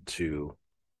limited to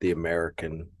the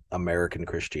American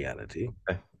Christianity.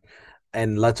 Okay.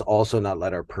 And let's also not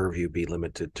let our purview be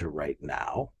limited to right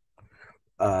now.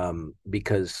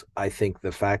 Because I think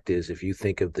the fact is, if you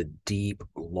think of the deep,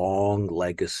 long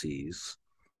legacies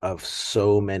of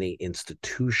so many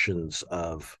institutions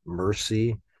of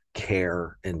mercy,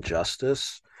 care, and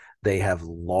justice, they have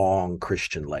long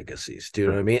Christian legacies. Do you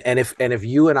know what I mean? And if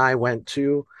you and I went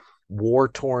to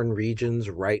war-torn regions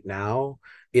right now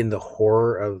in the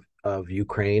horror of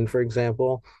Ukraine, for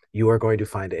example, you are going to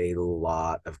find a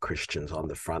lot of Christians on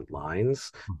the front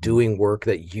lines doing work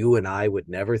that you and I would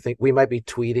never think. We might be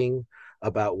tweeting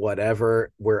about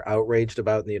whatever we're outraged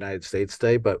about in the United States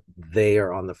today, but they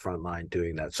are on the front line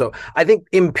doing that. So I think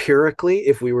empirically,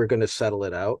 if we were going to settle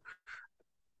it out,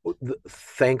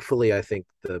 thankfully, I think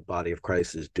the body of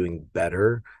Christ is doing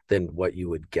better than what you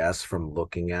would guess from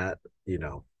looking at,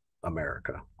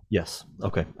 America. Yes.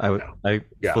 Okay. I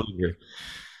Yeah. fully agree.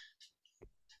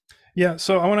 Yeah,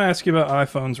 so I want to ask you about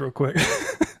iPhones real quick.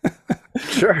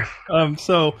 Sure.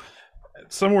 So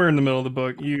somewhere in the middle of the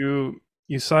book, you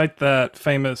cite that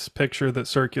famous picture that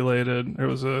circulated. There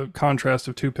was a contrast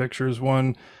of two pictures,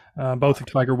 one both of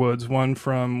Tiger Woods, one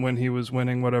from when he was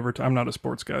winning whatever. I'm not a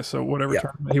sports guy, so whatever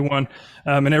tournament he won,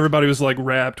 and everybody was like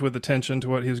rapt with attention to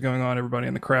what he was going on. Everybody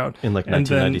in the crowd in like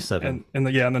 1997, in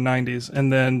the 90s,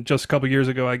 and then just a couple years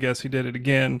ago, I guess he did it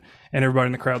again, and everybody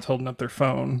in the crowd's holding up their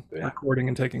phone, recording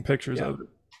and taking pictures of it.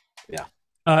 Yeah,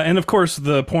 and of course,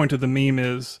 the point of the meme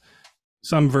is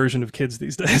some version of kids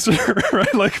these days,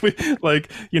 right?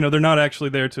 They're not actually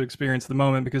there to experience the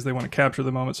moment because they want to capture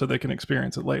the moment so they can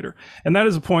experience it later. And that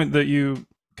is a point that you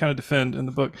kind of defend in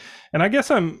the book. And I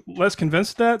guess I'm less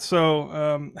convinced of that.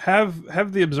 So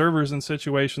have the observers in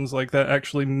situations like that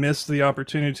actually missed the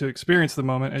opportunity to experience the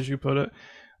moment, as you put it,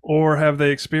 or have they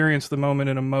experienced the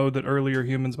moment in a mode that earlier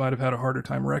humans might have had a harder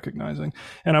time recognizing?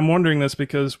 And I'm wondering this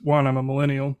because, one, I'm a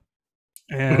millennial,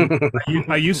 and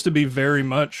I used to be very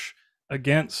much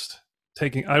against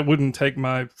I wouldn't take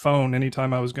my phone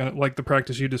anytime I was gonna, like the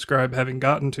practice you described having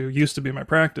gotten to used to be my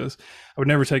practice. I would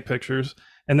never take pictures.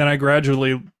 And then I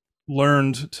gradually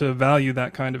learned to value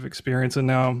that kind of experience. And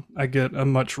now I get a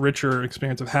much richer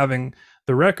experience of having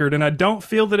the record. And I don't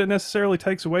feel that it necessarily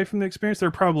takes away from the experience. There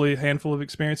are probably a handful of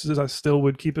experiences I still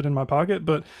would keep it in my pocket,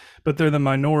 but they're the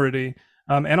minority.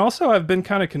 And also I've been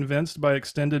kind of convinced by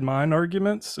extended mind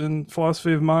arguments in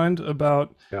philosophy of mind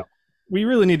about we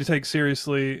really need to take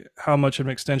seriously how much of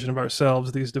an extension of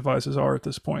ourselves these devices are at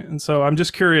this point. And so I'm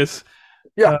just curious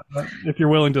if you're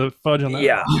willing to fudge on that.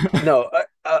 Yeah, no,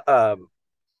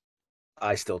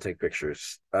 I still take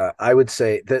pictures. I would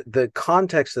say that the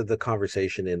context of the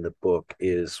conversation in the book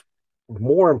is,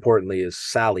 more importantly, is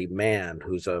Sally Mann,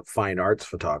 who's a fine arts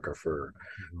photographer,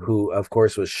 who, of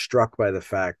course, was struck by the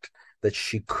fact that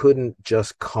she couldn't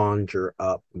just conjure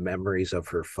up memories of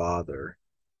her father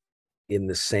in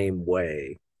the same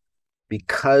way,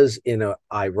 because in an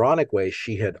ironic way,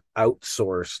 she had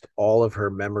outsourced all of her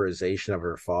memorization of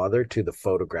her father to the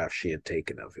photographs she had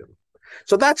taken of him.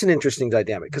 So that's an interesting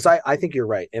dynamic, because I think you're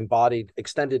right. Embodied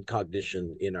extended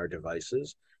cognition in our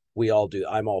devices, we all do.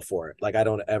 I'm all for it. Like, I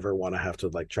don't ever want to have to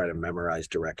try to memorize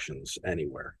directions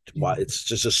anywhere. It's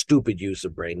just a stupid use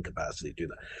of brain capacity to do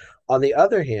that. On the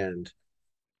other hand,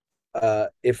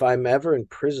 if I'm ever in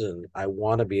prison, I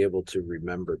want to be able to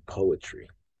remember poetry.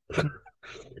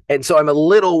 And so I'm a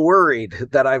little worried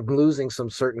that I'm losing some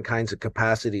certain kinds of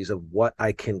capacities of what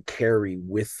I can carry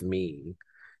with me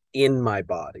in my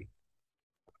body.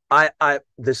 I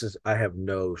have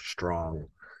no strong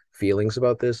feelings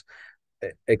about this,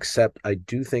 except I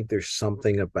do think there's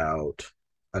something about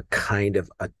a kind of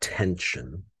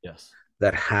attention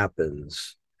that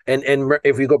happens. And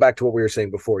if we go back to what we were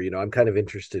saying before, I'm kind of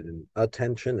interested in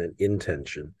attention and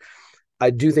intention. I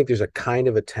do think there's a kind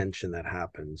of attention that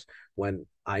happens when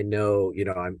I know,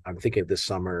 I'm thinking of this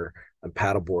summer, I'm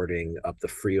paddleboarding up the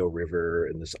Frio River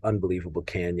in this unbelievable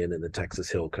canyon in the Texas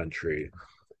Hill Country.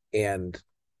 And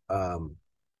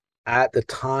at the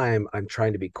time, I'm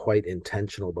trying to be quite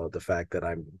intentional about the fact that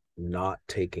I'm not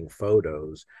taking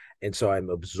photos. And so I'm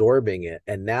absorbing it.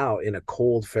 And now in a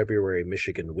cold February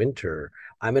Michigan winter,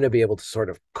 I'm going to be able to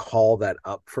sort of call that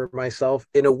up for myself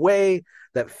in a way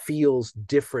that feels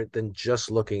different than just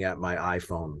looking at my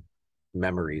iPhone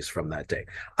memories from that day.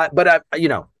 But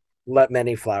let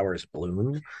many flowers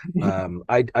bloom.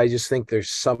 I just think there's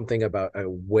something about a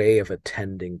way of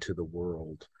attending to the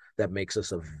world that makes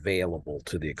us available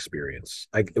to the experience,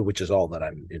 which is all that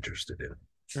I'm interested in.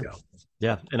 Sure.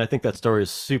 Yeah, and I think that story is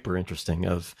super interesting,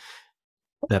 of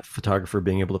that photographer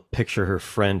being able to picture her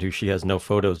friend who she has no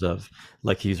photos of,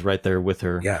 like he's right there with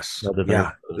her. Yes.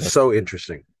 Yeah. So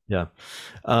interesting. Yeah.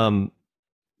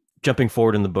 Jumping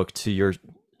forward in the book to your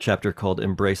chapter called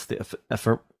 "Embrace the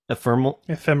Ephemeral."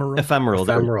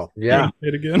 Yeah.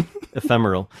 It again.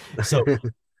 Ephemeral. So,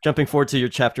 jumping forward to your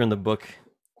chapter in the book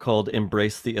called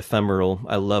 "Embrace the Ephemeral,"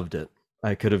 I loved it.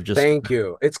 I could have just... Thank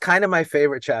you. It's kind of my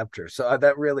favorite chapter, so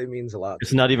that really means a lot.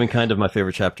 It's not even kind of my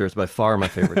favorite chapter. It's by far my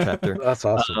favorite chapter. That's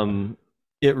awesome.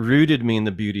 It rooted me in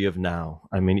the beauty of now.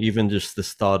 I mean, even just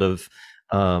this thought of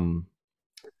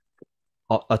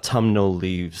autumnal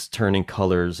leaves turning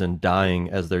colors and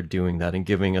dying as they're doing that, and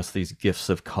giving us these gifts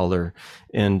of color.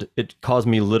 And it caused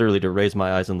me literally to raise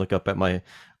my eyes and look up at my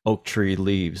oak tree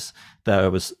leaves that I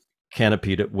was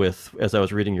canopied with as I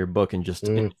was reading your book, and just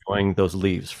enjoying those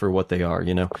leaves for what they are,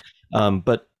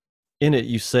 but in it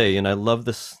you say, and I love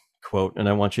this quote, and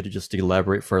I want you to just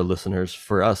elaborate for our listeners,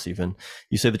 for us even.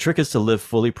 You say the trick is to live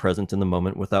fully present in the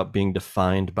moment without being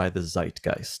defined by the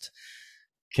zeitgeist.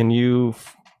 Can you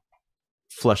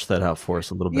flesh that out for us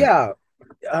a little bit? Yeah.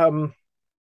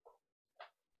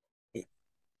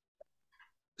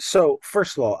 So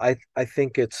first of all, I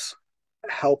think it's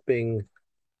helping,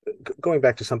 going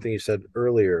back to something you said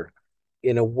earlier,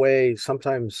 in a way,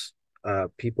 sometimes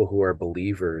people who are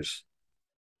believers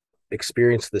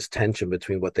experience this tension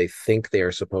between what they think they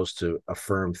are supposed to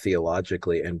affirm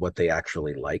theologically and what they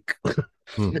actually like.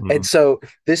 And so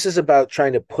this is about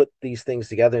trying to put these things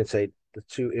together and say,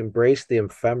 to embrace the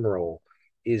ephemeral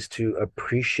is to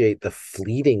appreciate the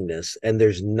fleetingness, and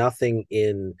there's nothing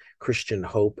in Christian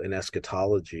hope and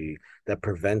eschatology that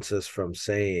prevents us from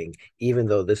saying, even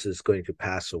though this is going to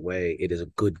pass away, it is a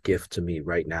good gift to me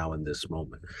right now in this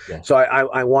moment. Yeah. So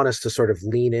I want us to sort of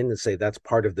lean in and say that's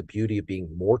part of the beauty of being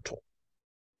mortal.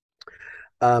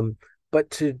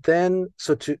 But to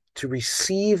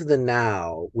receive the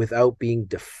now without being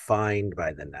defined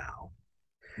by the now.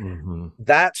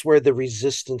 That's where the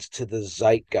resistance to the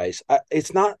zeitgeist.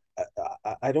 It's not.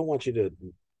 I don't want you to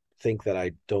think that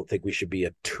I don't think we should be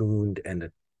attuned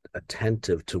and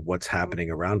attentive to what's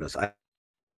happening around us.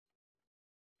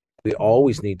 We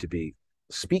always need to be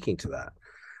speaking to that.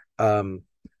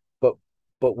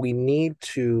 But we need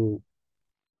to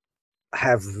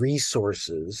have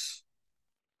resources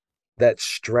that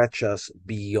stretch us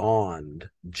beyond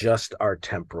just our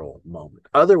temporal moment.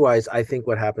 Otherwise, I think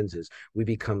what happens is we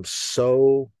become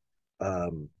so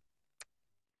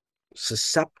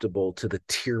susceptible to the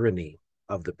tyranny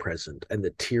of the present and the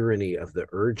tyranny of the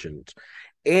urgent.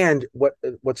 And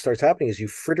what starts happening is you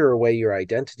fritter away your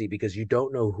identity because you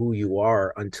don't know who you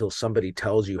are until somebody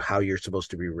tells you how you're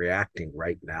supposed to be reacting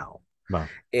right now. Wow.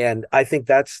 And I think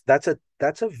that's a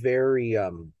very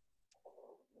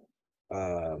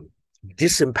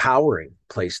disempowering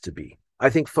place to be.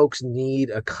 I think folks need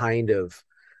a kind of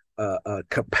a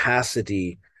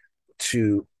capacity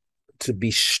to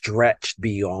be stretched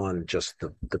beyond just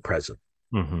the present.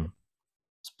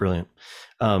 It's brilliant.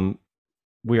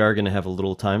 We are going to have a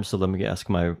little time, so let me ask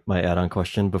my add-on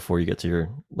question before you get to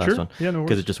your last one. Yeah, no worries.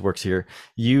 Because it just works here.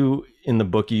 You, in the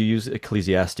book, you use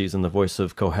Ecclesiastes, and the voice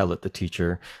of Kohelet, the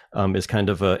teacher, is kind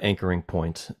of an anchoring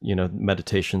point,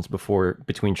 meditations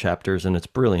between chapters, and it's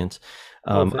brilliant.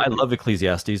 I love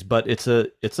Ecclesiastes, but it's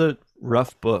a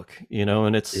rough book,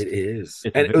 and it is,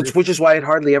 which is why it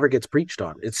hardly ever gets preached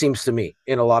on, it seems to me,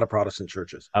 in a lot of Protestant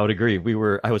churches. I would agree.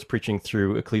 I was preaching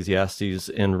through Ecclesiastes,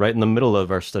 and right in the middle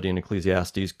of our study in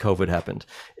Ecclesiastes, COVID happened,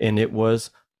 and it was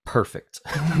perfect.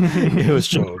 It was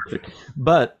just perfect.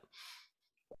 But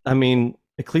I mean,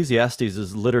 Ecclesiastes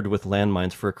is littered with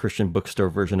landmines for a Christian bookstore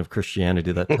version of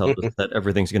Christianity that tells us that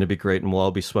everything's going to be great and we'll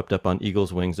all be swept up on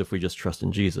eagle's wings if we just trust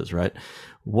in Jesus, right?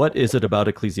 What is it about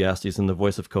Ecclesiastes and the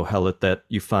voice of Kohelet that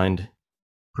you find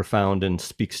profound and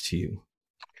speaks to you?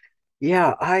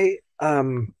 Yeah, I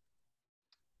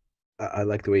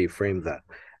like the way you framed that.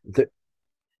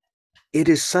 It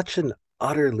is such an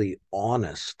utterly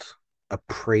honest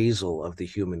appraisal of the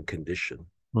human condition.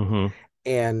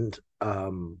 And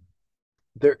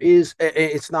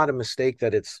it's not a mistake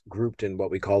that it's grouped in what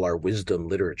we call our wisdom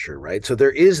literature, right? So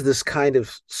there is this kind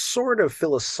of sort of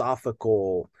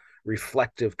philosophical,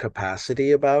 reflective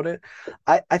capacity about it.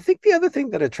 I think the other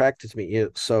thing that attracted me,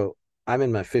 so I'm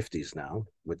in my 50s now,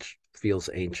 which feels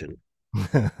ancient.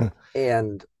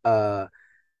 And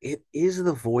it is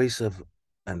the voice of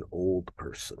an old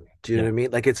person. Do you know what I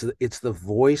mean? Like it's the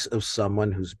voice of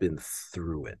someone who's been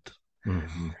through it.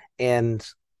 Mhm. And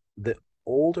the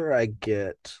older I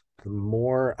get, the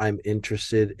more I'm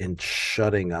interested in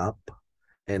shutting up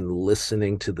and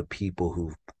listening to the people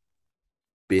who've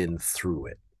been through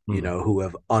it, Mm. who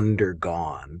have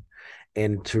undergone,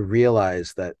 and to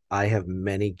realize that I have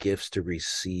many gifts to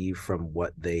receive from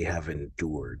what they have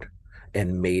endured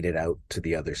and made it out to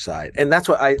the other side. And that's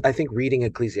what I think reading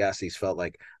Ecclesiastes felt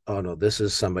like, oh no, this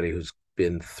is somebody who's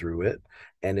been through it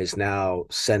and is now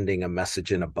sending a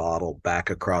message in a bottle back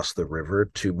across the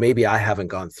river to maybe I haven't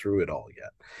gone through it all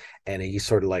yet. And he's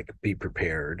sort of like, be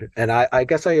prepared. And I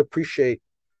guess I appreciate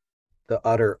the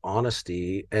utter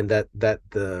honesty, and that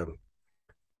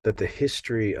the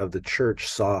history of the church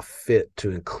saw fit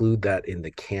to include that in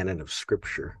the canon of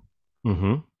scripture.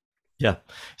 Mm-hmm. Yeah.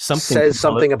 Says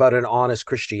something about an honest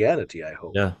Christianity, I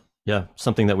hope. Yeah. Yeah.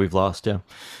 Something that we've lost. Yeah.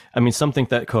 I mean, something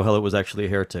that Kohelet was actually a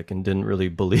heretic and didn't really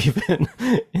believe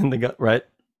in the gut, right?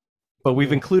 But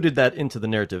we've included that into the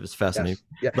narrative. It's fascinating.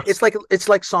 Yes. Yeah. It's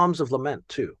like Psalms of Lament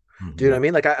too. Mm-hmm. Do you know what I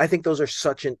mean? Like, I think those are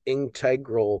such an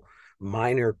integral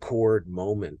minor chord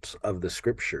moment of the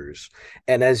scriptures.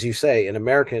 And as you say, in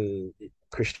American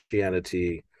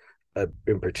Christianity,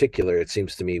 in particular, it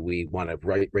seems to me we want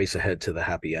to race ahead to the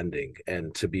happy ending,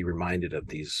 and to be reminded of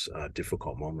these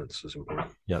difficult moments is important.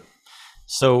 Yep.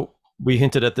 So we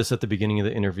hinted at this at the beginning of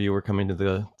the interview. We're coming to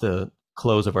the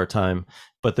close of our time,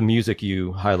 but the music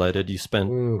you highlighted, you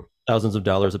spent thousands of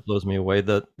dollars. It blows me away.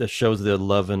 That shows the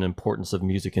love and importance of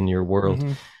music in your world.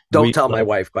 Mm-hmm. Don't tell my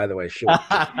wife, by the way.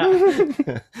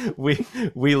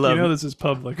 We love. This is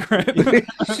public, right?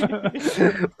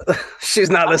 She's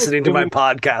not listening to my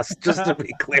podcast, just to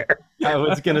be clear. I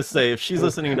was gonna say, if she's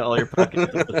listening to all your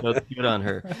podcast episodes, good on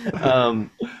her.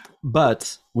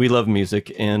 But we love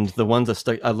music, and the ones that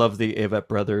stuck. I love the Avett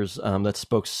brothers. That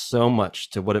spoke so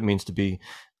much to what it means to be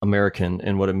American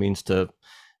and what it means to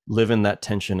live in that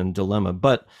tension and dilemma.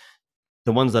 But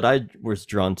the ones that I was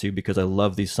drawn to, because I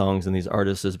love these songs and these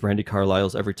artists, is Brandi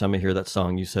Carlile's Every Time I Hear That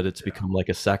Song. You said it's become like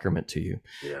a sacrament to you.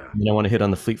 Yeah. And I want to hit on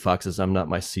the Fleet Foxes, I'm Not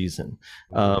My Season.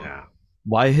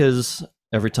 Why has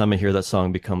Every Time I Hear That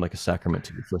Song become like a sacrament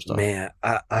to you, first off? Man,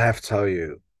 I have to tell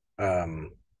you,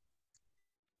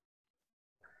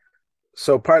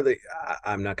 so partly,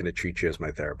 I'm not going to treat you as my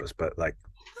therapist, but like,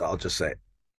 I'll just say,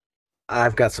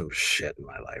 I've got some shit in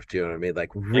my life. Do you know what I mean?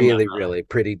 Like really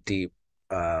pretty deep,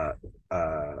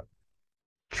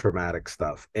 traumatic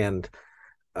stuff. And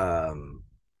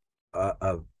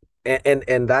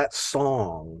that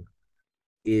song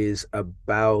is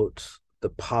about the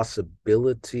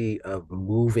possibility of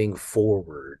moving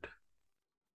forward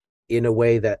in a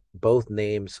way that both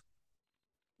names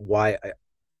why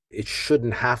it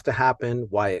shouldn't have to happen,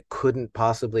 why it couldn't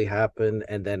possibly happen,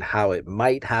 and then how it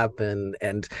might happen.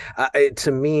 And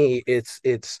to me, it's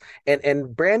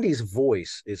and Brandi's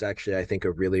voice is actually, I think,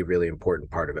 a really, really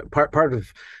important part of it. Part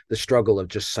of the struggle of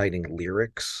just citing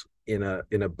lyrics in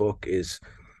a book is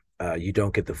you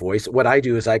don't get the voice. What I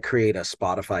do is I create a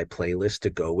Spotify playlist to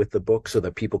go with the book so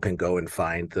that people can go and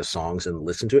find the songs and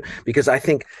listen to it, because I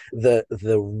think the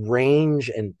range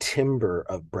and timbre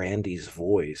of Brandi's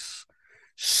voice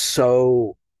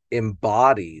so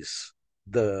embodies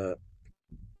the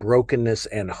brokenness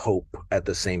and hope at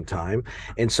the same time.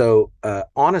 And so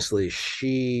honestly,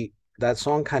 that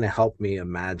song kind of helped me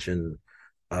imagine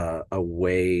a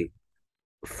way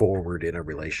forward in a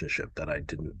relationship that I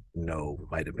didn't know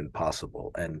might have been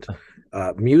possible. And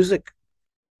music,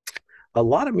 a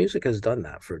lot of music has done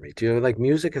that for me too. Like,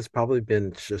 music has probably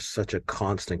been just such a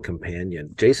constant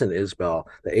companion. Jason Isbell,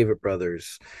 the Avett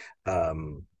brothers,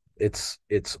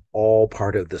 it's all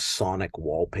part of the sonic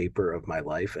wallpaper of my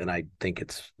life, and I think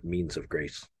it's means of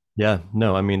grace. Yeah,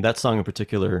 no, I mean, that song in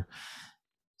particular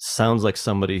sounds like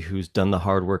somebody who's done the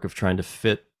hard work of trying to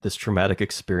fit this traumatic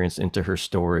experience into her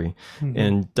story,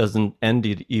 and doesn't end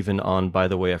it even on, by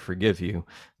the way, I forgive you,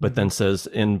 but then says,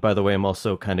 and by the way, I'm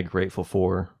also kind of grateful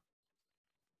for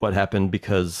what happened,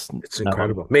 because it's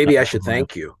incredible. Maybe I should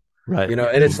thank you. Right.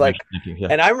 And it's like,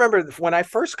 and I remember when I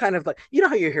first kind of like,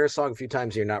 how you hear a song a few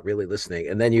times, you're not really listening,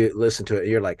 and then you listen to it, and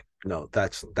you're like, no,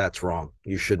 that's wrong.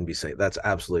 You shouldn't be saying that's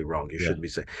absolutely wrong. You shouldn't be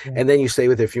saying. And then you stay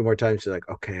with it a few more times. You're like,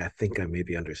 okay, I think I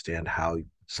maybe understand how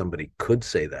somebody could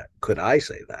say that. Could I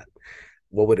say that?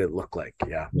 What would it look like?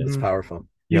 Yeah, it's powerful.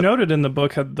 You noted in the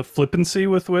book had the flippancy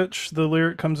with which the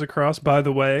lyric comes across. By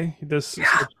the way, this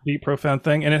deep, profound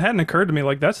thing, and it hadn't occurred to me,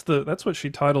 like that's what she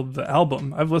titled the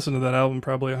album. I've listened to that album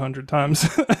probably 100 times,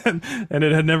 and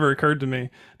it had never occurred to me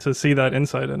to see that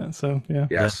insight in it. So yeah.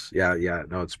 Yes, yeah.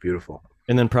 No, it's beautiful.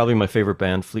 And then probably my favorite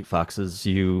band, Fleet Foxes.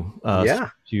 Yeah.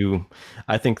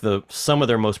 I think some of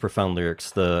their most profound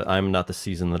lyrics, the "I'm not the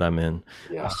season that I'm in."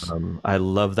 Yes. I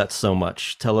love that so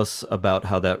much. Tell us about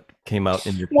how that came out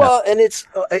in your Well, and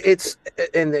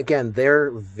and again,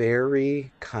 they're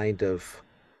very kind of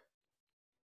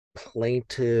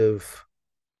plaintive.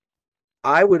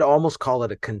 I would almost call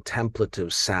it a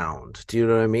contemplative sound. Do you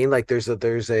know what I mean? Like there's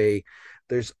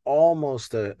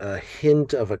almost a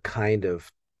hint of a kind of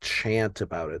chant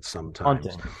about it sometimes.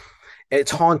 haunting.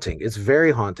 It's haunting. It's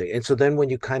very haunting. And so then when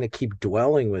you kind of keep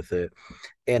dwelling with it,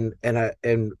 and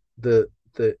the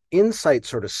insight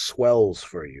sort of swells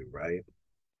for you, right?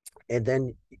 And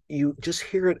then you just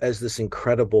hear it as this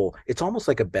incredible, it's almost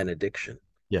like a benediction.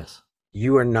 Yes.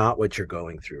 You are not what you're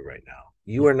going through right now.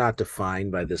 You are not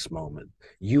defined by this moment.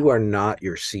 You are not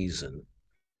your season.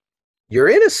 You're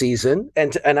in a season,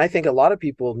 and I think a lot of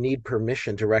people need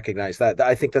permission to recognize that.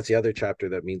 I think that's the other chapter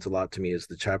that means a lot to me, is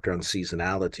the chapter on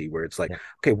seasonality, where it's like,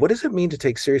 okay, what does it mean to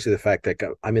take seriously the fact that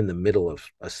I'm in the middle of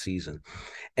a season?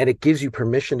 And it gives you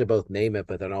permission to both name it,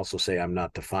 but then also say, I'm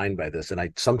not defined by this.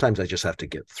 And sometimes I just have to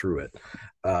get through it.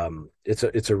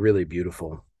 It's a really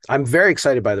beautiful. I'm very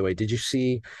excited, by the way. Did you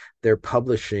see they're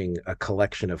publishing a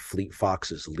collection of Fleet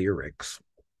Foxes lyrics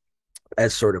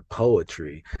as sort of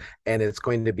poetry, and it's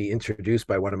going to be introduced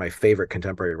by one of my favorite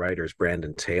contemporary writers,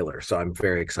 Brandon Taylor. So I'm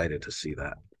very excited to see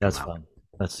that. That's fun.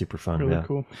 That's super fun. Really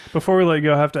cool. Before we let you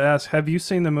go, I have to ask, have you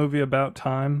seen the movie About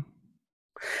Time?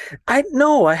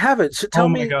 No, I haven't. So tell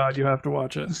me. Oh my God, you have to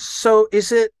watch it. So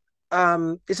is it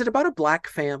about a black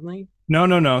family?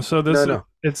 No. So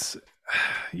it's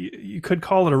you could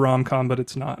call it a rom-com, but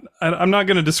it's not. I'm not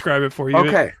going to describe it for you.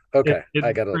 Okay.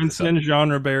 I got to transcend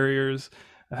genre barriers.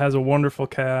 It has a wonderful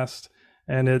cast,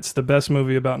 and it's the best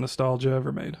movie about nostalgia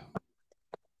ever made.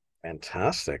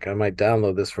 Fantastic. I might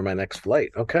download this for my next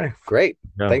flight. Okay, great.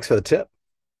 Yeah. Thanks for the tip.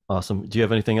 Awesome. Do you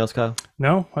have anything else, Kyle?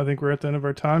 No, I think we're at the end of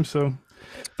our time. So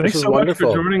thanks so much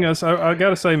for joining us. I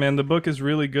got to say, man, the book is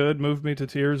really good. Moved me to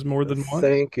tears more than once.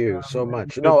 Thank you so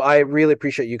much. No, I really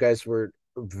appreciate you guys were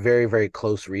very, very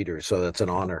close readers. So that's an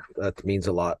honor. That means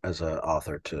a lot as an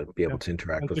author to be able to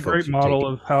interact with folks. It's a great model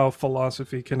of how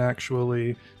philosophy can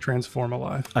actually transform a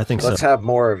life. I think so. Let's have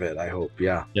more of it, I hope.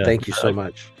 Yeah. Thank you so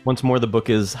much. Once more, the book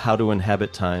is How to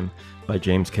Inhabit Time by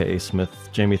James K. A. Smith.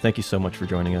 Jamie, thank you so much for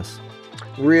joining us.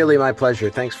 Really my pleasure.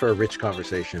 Thanks for a rich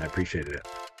conversation. I appreciated it.